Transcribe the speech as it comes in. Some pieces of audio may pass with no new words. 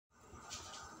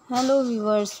Hello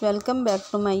viewers, welcome back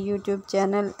to my YouTube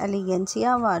channel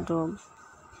Elegancia Wardrobe.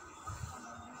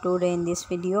 Today in this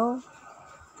video,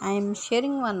 I am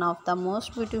sharing one of the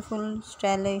most beautiful,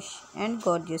 stylish and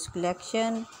gorgeous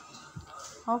collection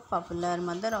of popular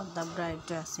mother of the bride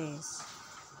dresses,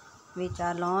 which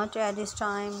are launched at this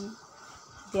time.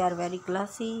 They are very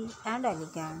classy and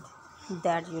elegant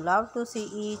that you love to see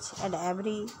each and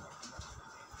every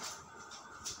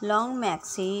long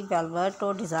maxi velvet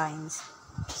designs.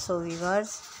 So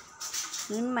viewers,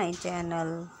 in my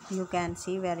channel you can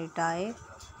see very type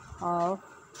of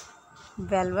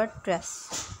velvet dress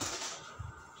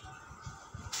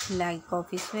like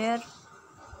office wear,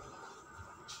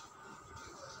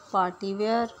 party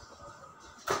wear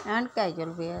and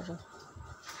casual wear.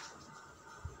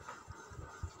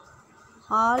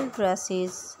 All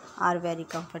dresses are very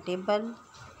comfortable,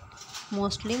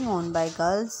 mostly worn by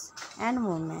girls and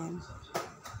women.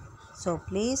 So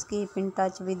please keep in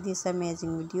touch with this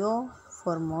amazing video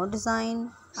for more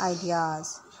design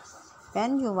ideas.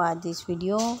 When you watch this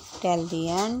video till the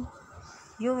end,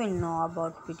 you will know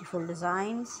about beautiful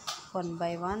designs one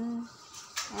by one,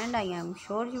 and I am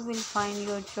sure you will find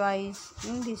your choice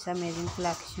in this amazing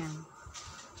collection.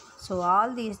 So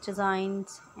all these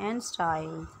designs and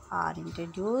styles are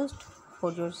introduced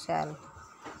for yourself.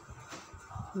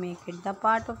 Make it the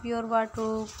part of your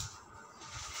wardrobe.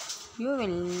 You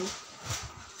will